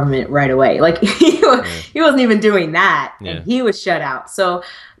federal government right away. Like he wasn't even doing that, and he was shut out. So,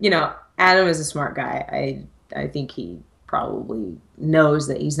 Adam is a smart guy. I think he probably knows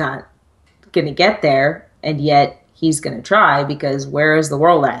that he's not going to get there, and yet he's going to try, because where is the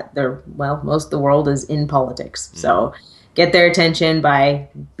world at? Most of the world is in politics. So get their attention by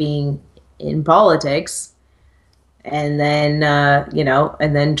being in politics, and then,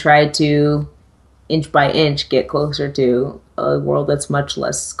 and then try to inch by inch get closer to a world that's much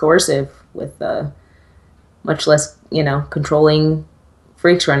less coercive, with much less controlling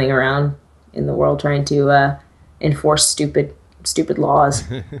freaks running around in the world trying to enforce stupid laws.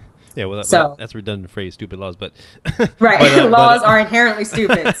 Yeah, well, that's a redundant phrase, stupid laws, but right. Laws are inherently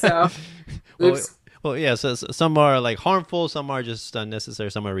stupid, so oops. Well, yeah. So some are like harmful, some are just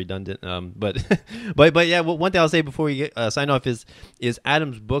unnecessary, some are redundant. But yeah. Well, one thing I'll say before we sign off is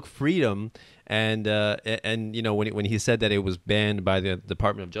Adam's book Freedom, and when he said that it was banned by the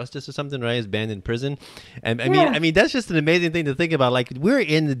Department of Justice or something, right? It's banned in prison, and I mean that's just an amazing thing to think about. Like, we're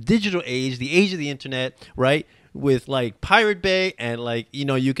in the digital age, the age of the internet, right? With like Pirate Bay, and like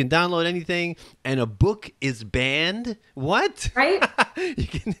you can download anything, and a book is banned. What? Right?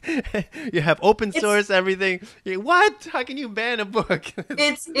 you have open source everything. What? How can you ban a book?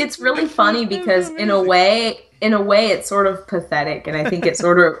 It's really funny because in a way it's sort of pathetic, and I think it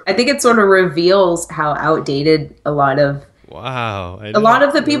sort of reveals how outdated a lot of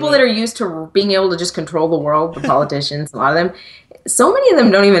the people that are used to being able to just control the world, the politicians, a lot of them. So many of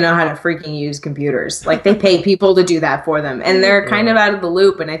them don't even know how to freaking use computers. Like, they pay people to do that for them, and they're kind of out of the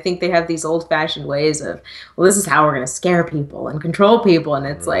loop. And I think they have these old-fashioned ways of, well, this is how we're going to scare people and control people. And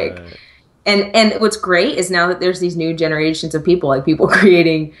it's like, and what's great is now that there's these new generations of people, like people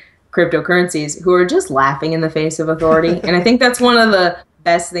creating cryptocurrencies, who are just laughing in the face of authority. And I think that's one of the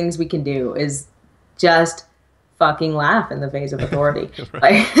best things we can do, is just fucking laugh in the face of authority.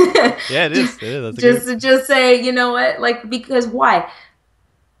 Like, yeah, it is. Just say, you know what? Like, because why?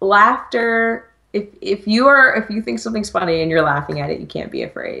 Laughter. If you think something's funny and you're laughing at it, you can't be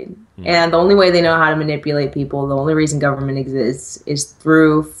afraid. And the only way they know how to manipulate people, the only reason government exists, is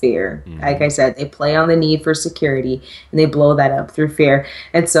through fear. Like I said, they play on the need for security, and they blow that up through fear.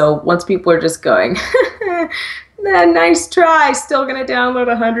 And so once people are just going, nice try. Still gonna download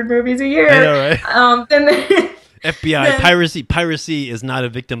 100 movies a year. I know, right? Then FBI piracy is not a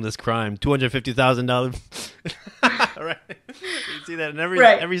victimless crime. $250,000. Right? You see that in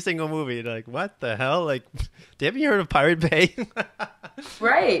every single movie. You're like, what the hell? Like, have you heard of Pirate Bay?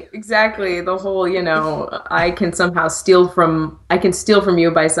 Right, exactly. The whole, I can steal from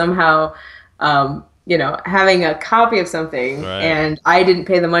you by somehow, having a copy of something, right, and I didn't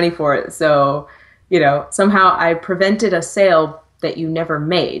pay the money for it. So, somehow I prevented a sale that you never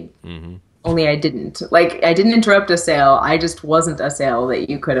made. Mm-hmm. Only I didn't. Like, I didn't interrupt a sale. I just wasn't a sale that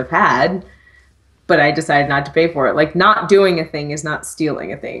you could have had, but I decided not to pay for it. Like, not doing a thing is not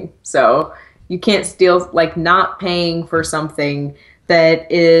stealing a thing. So you can't steal, like, not paying for something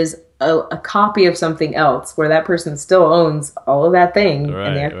that is a copy of something else where that person still owns all of that thing, right,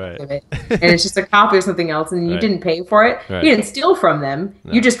 and they have right, to give it. And it's just a copy of something else, and you right, didn't pay for it. Right. You didn't steal from them.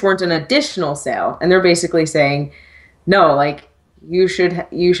 No. You just weren't an additional sale. And they're basically saying, no, like, you should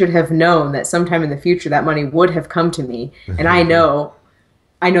have known that sometime in the future that money would have come to me, and I know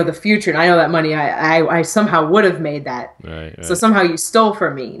the future, and I know that money I somehow would have made that. Right, right. So somehow you stole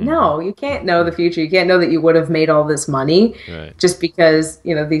from me. Mm-hmm. No, you can't know the future. You can't know that you would have made all this money, right, just because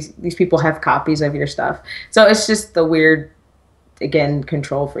these people have copies of your stuff. So it's just the weird, again,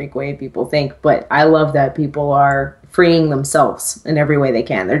 control freak way people think. But I love that people are freeing themselves in every way they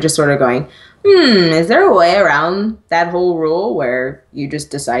can. They're just sort of going, is there a way around that whole rule where you just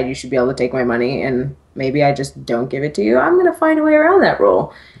decide you should be able to take my money and maybe I just don't give it to you? I'm going to find a way around that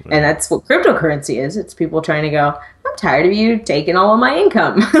rule. Right. And that's what cryptocurrency is. It's people trying to go, I'm tired of you taking all of my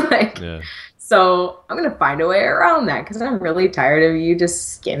income. So I'm going to find a way around that because I'm really tired of you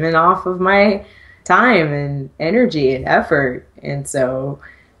just skimming off of my time and energy and effort. And so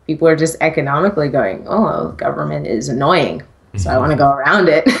people are just economically going, oh, government is annoying, so I want to go around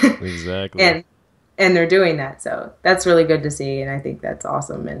it. Exactly. and they're doing that. So that's really good to see. And I think that's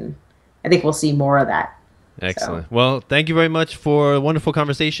awesome. And I think we'll see more of that. Excellent. So. Well, thank you very much for a wonderful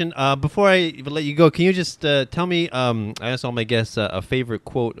conversation. Before I let you go, can you just tell me, I ask all my guests, a favorite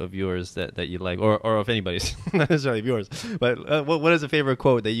quote of yours that you like, or of anybody's, not necessarily of yours, but what is a favorite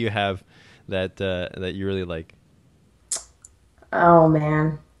quote that you have that you really like? Oh,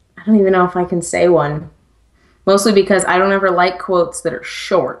 man. I don't even know if I can say one. Mostly because I don't ever like quotes that are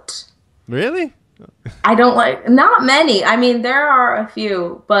short. Really? I don't like, not many. I mean, there are a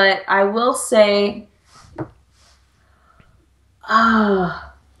few, but I will say,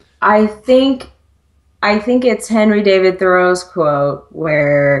 I think it's Henry David Thoreau's quote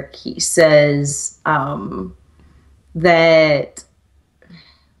where he says that,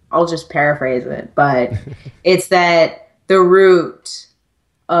 I'll just paraphrase it, but it's that the root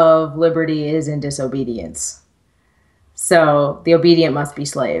of liberty is in disobedience. So the obedient must be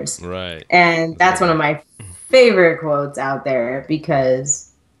slaves. Right. And that's one of my favorite quotes out there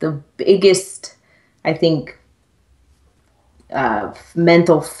because the biggest, I think,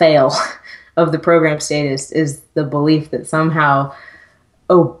 mental fail of the program Statist is the belief that somehow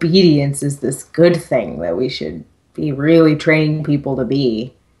obedience is this good thing that we should be really training people to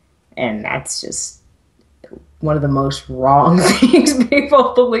be. And that's just one of the most wrong things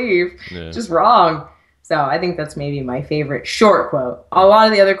people believe. Yeah. Just wrong. So I think that's maybe my favorite short quote. A lot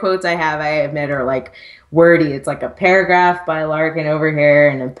of the other quotes I have, I admit, are like wordy. It's like a paragraph by Larken over here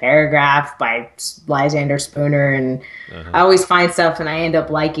and a paragraph by Lysander Spooner. And I always find stuff and I end up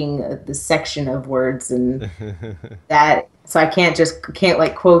liking the section of words and that. So I can't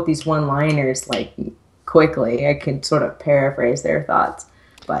like quote these one-liners like quickly. I can sort of paraphrase their thoughts.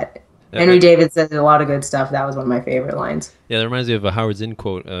 But Henry David says a lot of good stuff. That was one of my favorite lines. Yeah, that reminds me of a Howard Zinn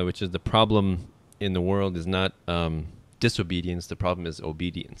quote, which is the problem in the world is not disobedience. The problem is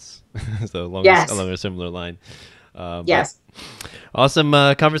obedience. So along a similar line. Yes. Awesome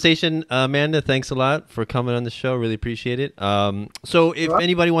conversation, Amanda. Thanks a lot for coming on the show. Really appreciate it. So if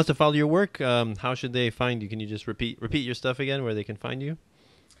anybody wants to follow your work, how should they find you? Can you just repeat your stuff again, where they can find you?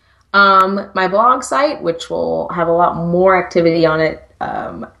 My blog site, which will have a lot more activity on it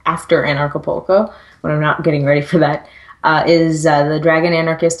after Anarchapulco, when I'm not getting ready for that, is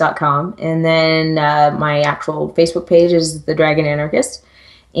thedragonanarchist.com. And then my actual Facebook page is The Dragon Anarchist.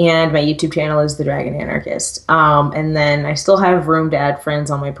 And my YouTube channel is The Dragon Anarchist. And then I still have room to add friends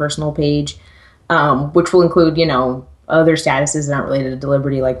on my personal page, which will include, other statuses not related to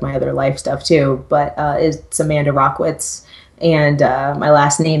liberty, like my other life stuff too. But it's Amanda Rachwitz. And my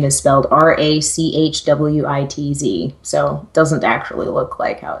last name is spelled Rachwitz. So it doesn't actually look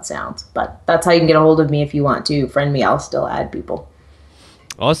like how it sounds. But that's how you can get a hold of me if you want to friend me. I'll still add people.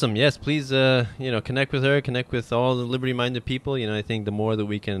 Awesome. Yes, please, connect with her, connect with all the liberty-minded people. I think the more that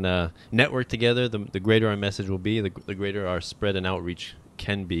we can network together, the greater our message will be, the greater our spread and outreach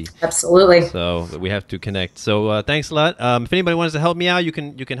can be. Absolutely. So we have to connect. So thanks a lot. If anybody wants to help me out, you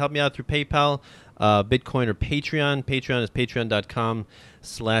can help me out through PayPal, Bitcoin, or Patreon. Patreon is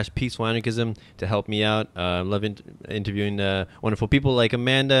patreon.com/peaceful anarchism to help me out. I love interviewing wonderful people like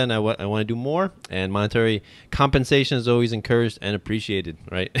Amanda, and I want to do more. And monetary compensation is always encouraged and appreciated,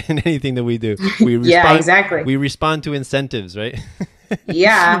 right? In anything that we do, yeah, exactly. We respond to incentives, right?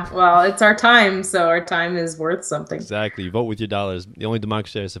 Yeah, well, it's our time, so our time is worth something. Exactly. Vote with your dollars. The only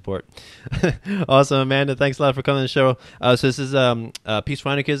democracy I support. Awesome, Amanda. Thanks a lot for coming on the show. So this is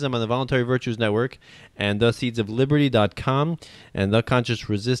Peaceful Anarchism on the Voluntary Virtues Network and theseedsofliberty.com and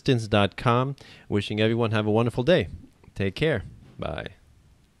theconsciousresistance.com. Wishing everyone have a wonderful day. Take care. Bye.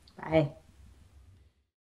 Bye.